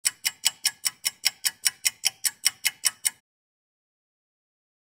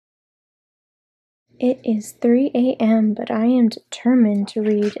It is 3 a.m., but I am determined to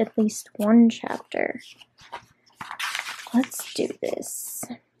read at least one chapter. Let's do this.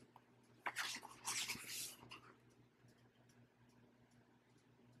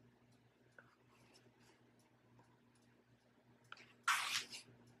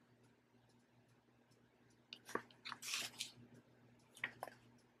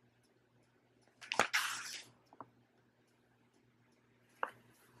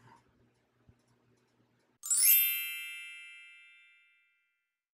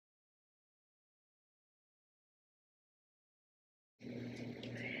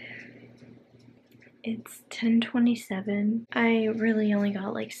 It's 10:27. I really only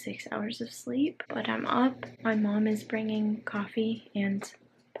got like 6 hours of sleep, but I'm up. My mom is bringing coffee and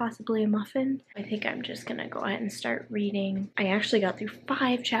possibly a muffin. I think I'm just gonna go ahead and start reading. I actually got through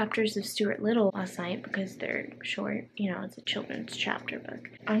 5 chapters of Stuart Little last night because they're short. You know, it's a children's chapter book.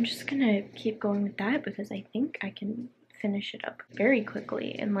 I'm just gonna keep going with that because I think I can finish it up very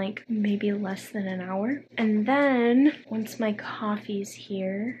quickly in like maybe less than an hour. And then once my coffee's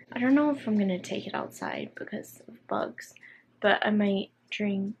here, I don't know if I'm gonna take it outside because of bugs, but I might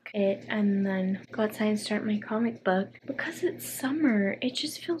drink it and then go outside and start my comic book. Because it's summer, it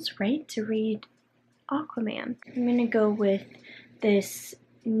just feels right to read Aquaman. I'm gonna go with this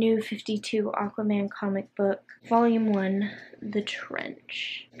New 52 Aquaman comic book, Volume 1, The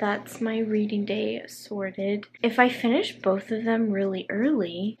Trench. That's my reading day sorted. If I finish both of them really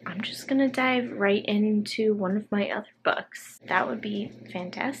early, I'm just gonna dive right into one of my other books. That would be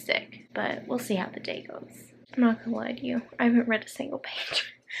fantastic, but we'll see how the day goes. I'm not gonna lie to you, I haven't read a single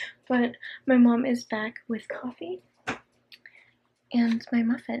page, but my mom is back with coffee and my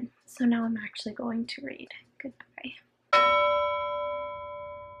muffin, so now I'm actually going to read. Goodbye.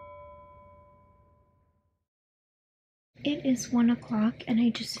 It is 1 o'clock and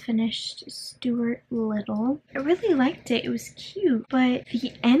I just finished Stuart Little. I really liked it, it was cute, but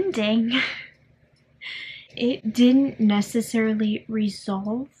the ending, it didn't necessarily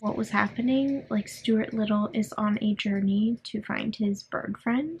resolve what was happening. Like, Stuart Little is on a journey to find his bird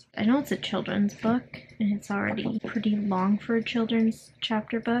friend. I know it's a children's book and it's already pretty long for a children's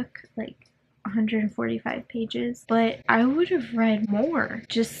chapter book, like 145 pages, but I would have read more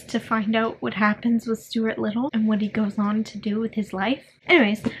just to find out what happens with Stuart Little and what he goes on to do with his life.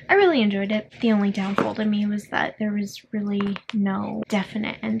 Anyways, I really enjoyed it. The only downfall to me was that there was really no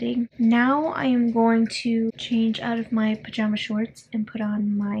definite ending. Now I am going to change out of my pajama shorts and put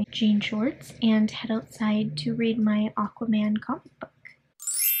on my jean shorts and head outside to read my Aquaman comic book.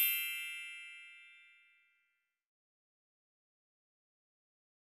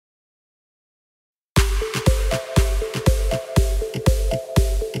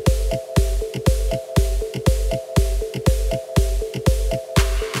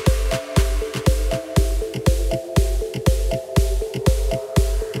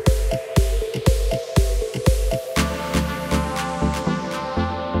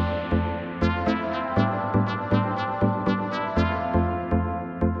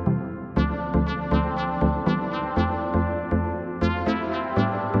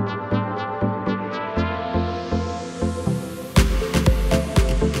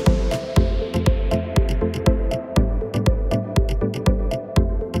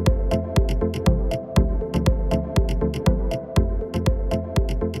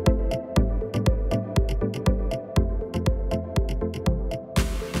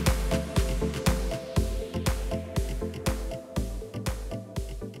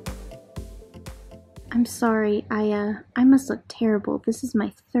 I'm sorry, I must look terrible. This is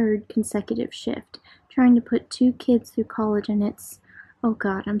my 3rd consecutive shift, trying to put 2 kids through college, and it's... Oh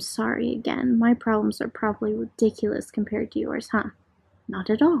god, I'm sorry again. My problems are probably ridiculous compared to yours, huh? Not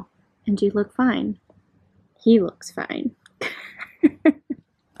at all. And you look fine. He looks fine.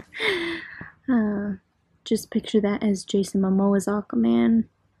 Just picture that as Jason Momoa's Aquaman,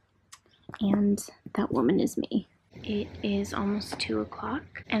 and that woman is me. It is almost 2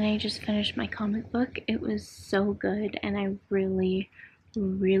 o'clock and I just finished my comic book. It was so good and I really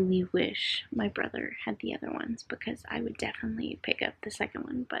wish my brother had the other ones because I would definitely pick up the second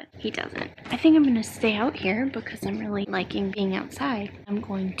one, but he doesn't. I think I'm gonna stay out here because I'm really liking being outside. I'm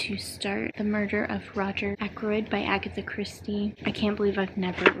going to start The Murder of Roger Ackroyd by Agatha Christie. I can't believe I've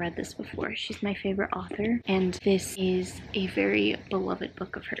never read this before. She's my favorite author and this is a very beloved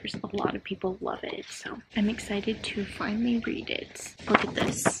book of hers. A lot of people love it, so I'm excited to finally read it. Look at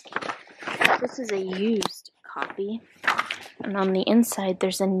this. This is a used copy. And on the inside,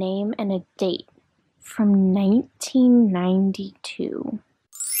 there's a name and a date from 1992.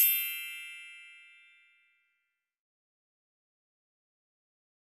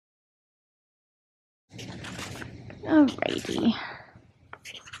 Alrighty.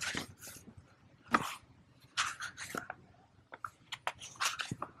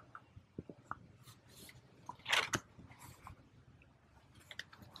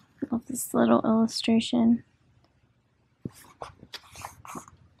 Love this little illustration.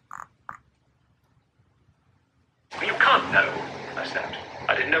 You can't know, I snapped.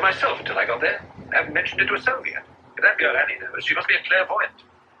 I didn't know myself until I got there. I haven't mentioned it to a soul yet. But that girl Annie knows. She must be a clairvoyant.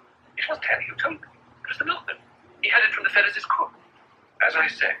 It was Terry who told me. It was the milkman. He had it from the Ferris's cook. As I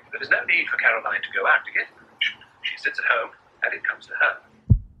say, there is no need for Caroline to go out to get it. She sits at home, and it comes to her.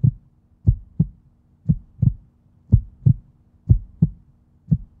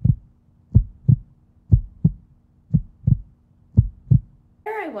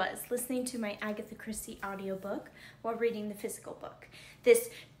 There I was, listening to my Agatha Christie audiobook while reading the physical book. This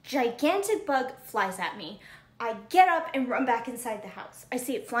gigantic bug flies at me. I get up and run back inside the house. I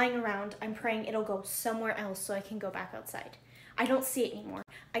see it flying around. I'm praying it'll go somewhere else so I can go back outside. I don't see it anymore.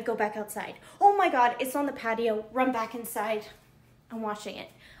 I go back outside. Oh my God, it's on the patio. Run back inside. I'm watching it.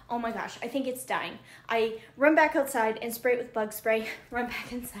 Oh my gosh, I think it's dying. I run back outside and spray it with bug spray. Run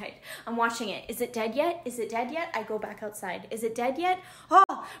back inside. I'm watching it. Is it dead yet? Is it dead yet? I go back outside. Is it dead yet?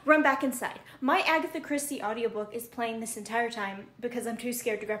 Oh, run back inside. My Agatha Christie audiobook is playing this entire time because I'm too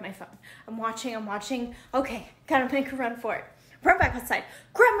scared to grab my phone. I'm watching. Okay, gotta make a run for it. Run back outside.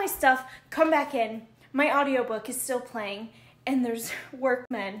 Grab my stuff. Come back in. My audiobook is still playing and there's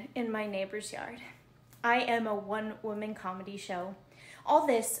workmen in my neighbor's yard. I am a one-woman comedy show. All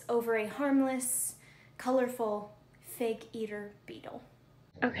this over a harmless, colorful Figeater Beetle.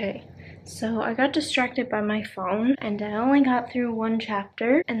 Okay, so I got distracted by my phone and I only got through one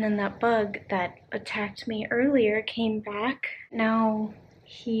chapter, and then that bug that attacked me earlier came back. Now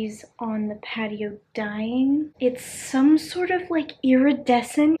he's on the patio dying. It's some sort of like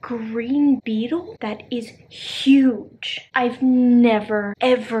iridescent green beetle that is huge. I've never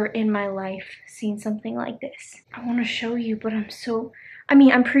ever in my life seen something like this. I want to show you, but I'm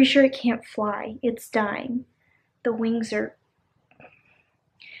pretty sure it can't fly. It's dying. The wings are,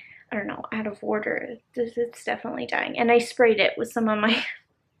 I don't know, out of order. It's definitely dying. And I sprayed it with some of my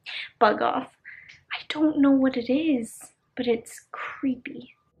bug off. I don't know what it is, but it's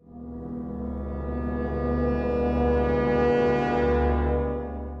creepy.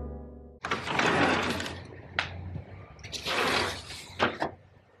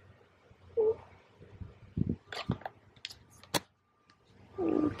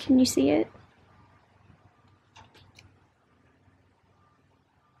 Ooh, can you see it?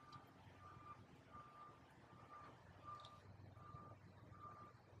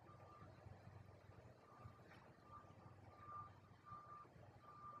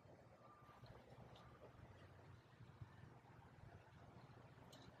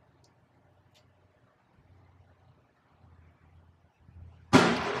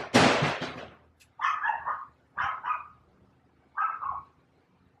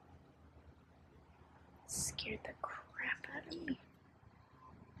 Scared the crap out of me.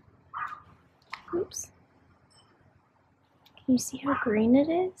 Oops. Can you see how green it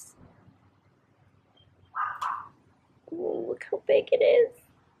is? Ooh, look how big it is.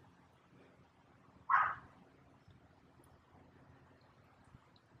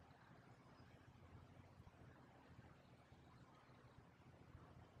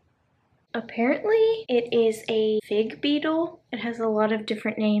 Apparently, it is a fig beetle. It has a lot of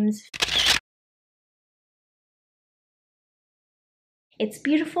different names. It's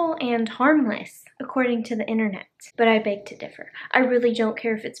beautiful and harmless, according to the internet. But I beg to differ. I really don't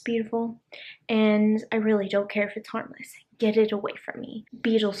care if it's beautiful, and I really don't care if it's harmless. Get it away from me.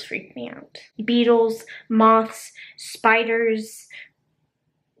 Beetles freak me out. Beetles, moths, spiders,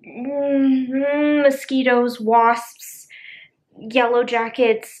 mosquitoes, wasps, yellow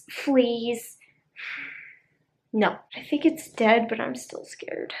jackets, fleas. No, I think it's dead, but I'm still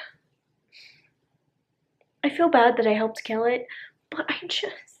scared. I feel bad that I helped kill it, but I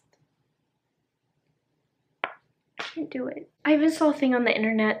can't do it. I even saw a thing on the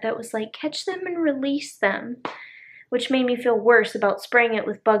internet that was like, catch them and release them, which made me feel worse about spraying it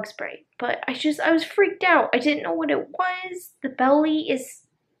with bug spray. But I was freaked out. I didn't know what it was. The belly is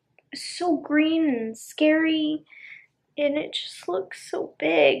so green and scary, and it just looks so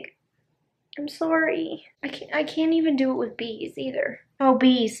big. I'm sorry. I can't even do it with bees either. Oh,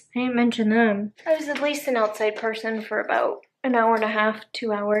 bees. I didn't mention them. I was at least an outside person for about an hour and a half,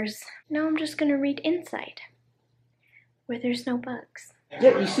 2 hours. Now I'm just gonna read inside, where there's no bugs.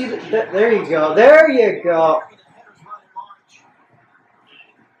 Yeah, you see that? There you go. There you go.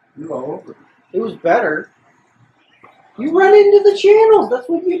 No, it was better. You run into the channels. That's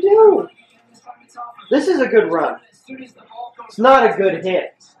what you do. This is a good run. It's not a good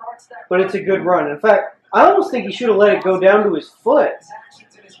hit, but it's a good run. In fact, I almost think he should have let it go down to his foot.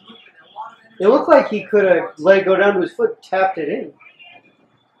 It looked like he could have let it go down to his foot, tapped it in.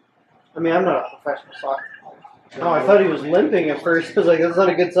 I mean, I'm not a professional soccer player. Oh, I thought he was limping at first. I was like, that's not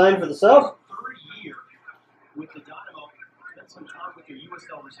a good sign for the sub.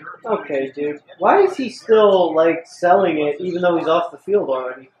 Okay, dude. Why is he still, like, selling it even though he's off the field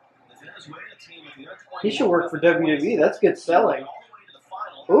already? He should work for WWE. That's good selling.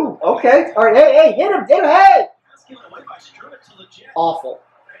 Ooh, okay. All right, hey, hit him, hey! Awful.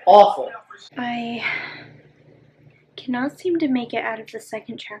 Awful. I cannot seem to make it out of the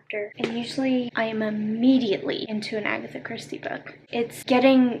second chapter, and usually I am immediately into an Agatha Christie book. It's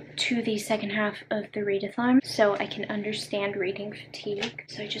getting to the second half of the readathon, so I can understand reading fatigue,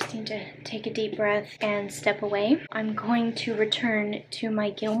 so I just need to take a deep breath and step away. I'm going to return to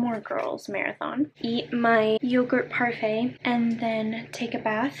my Gilmore Girls marathon, eat my yogurt parfait, and then take a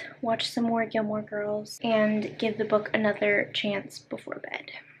bath, watch some more Gilmore Girls, and give the book another chance before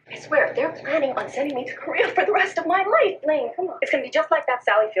bed. I swear, they're planning on sending me to Korea for the rest of my life, Blaine. Come on. It's going to be just like that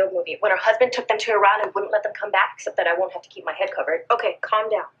Sally Field movie when her husband took them to Iran and wouldn't let them come back, except that I won't have to keep my head covered. Okay, calm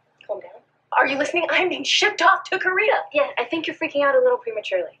down. Calm down. Are you listening? I'm being shipped off to Korea. Yeah, I think you're freaking out a little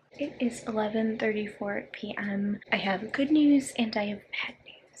prematurely. It is 11:34 p.m. I have good news and I have bad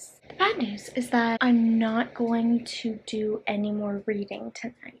news. The bad news is that I'm not going to do any more reading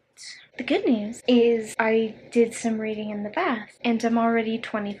tonight. The good news is I did some reading in the bath and I'm already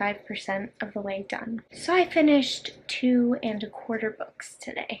 25% of the way done. So I finished 2 1/4 books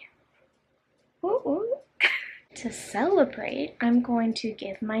today. Ooh. To celebrate, I'm going to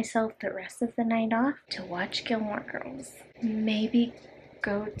give myself the rest of the night off to watch Gilmore Girls. Maybe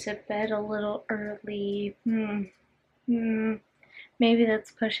go to bed a little early. Maybe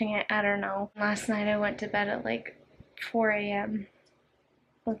that's pushing it, I don't know. Last night I went to bed at like 4 a.m.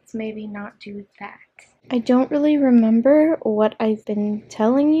 Let's maybe not do that. I don't really remember what I've been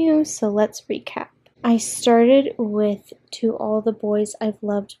telling you, so let's recap. I started with To All the Boys I've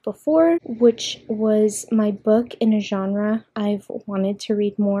Loved Before, which was my book in a genre I've wanted to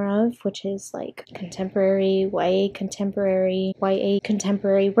read more of, which is like contemporary, YA contemporary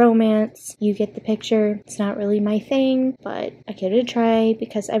romance. You get the picture. It's not really my thing, but I give it a try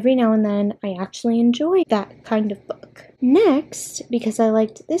because every now and then I actually enjoy that kind of book. Next, because I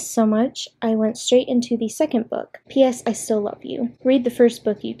liked this so much, I went straight into the second book. P.S. I Still Love You. Read the first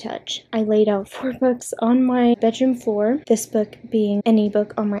book you touch. I laid out 4 books on my bedroom floor, this book being an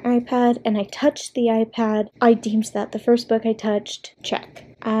ebook on my iPad, and I touched the iPad. I deemed that the first book I touched. Check.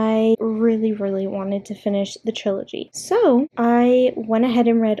 I really wanted to finish the trilogy. So I went ahead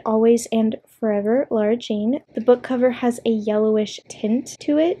and read Always and Forever, Lara Jean. The book cover has a yellowish tint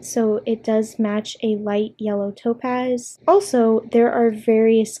to it, so it does match a light yellow topaz. Also, there are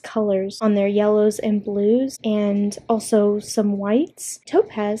various colors on their yellows and blues, and also some whites.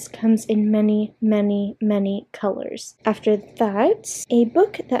 Topaz comes in many colors. After that, a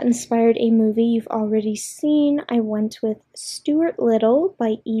book that inspired a movie you've already seen, I went with Stuart Little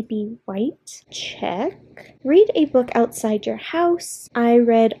by E.B. White. Check. Read a book outside your house. I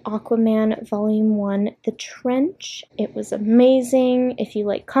read Aquaman Volume 1, The Trench. It was amazing. If you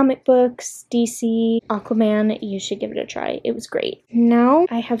like comic books, DC, Aquaman, you should give it a try. It was great. Now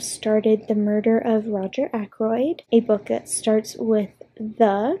I have started The Murder of Roger Ackroyd, a book that starts with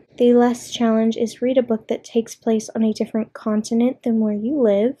The last challenge is read a book that takes place on a different continent than where you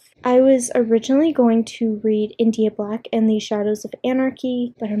live. I was originally going to read India Black and the Shadows of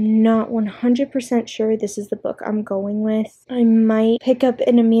Anarchy, but I'm not 100% sure this is the book I'm going with. I might pick up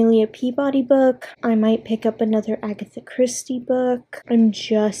an Amelia Peabody book. I might pick up another Agatha Christie book. I'm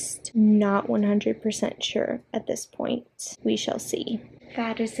just not 100% sure at this point. We shall see.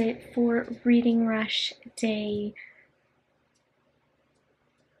 That is it for Reading Rush Day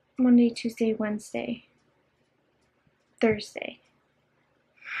Monday, Tuesday, Wednesday, Thursday.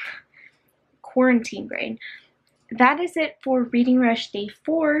 Quarantine brain. That is it for Reading Rush Day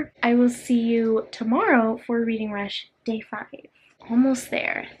 4. I will see you tomorrow for Reading Rush Day 5. Almost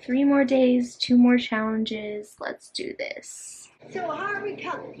there. 3 more days, 2 more challenges. Let's do this. So how are we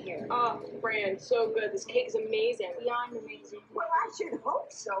coming here? Oh, Fran, so good. This cake is amazing. Beyond amazing. Well, I should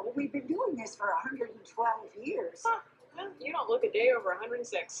hope so. We've been doing this for 112 years. Huh. Well, you don't look a day over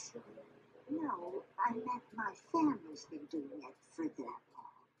 106. No, I meant my family's been doing it for that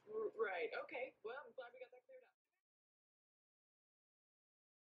long. Right, okay. Well, I'm glad we got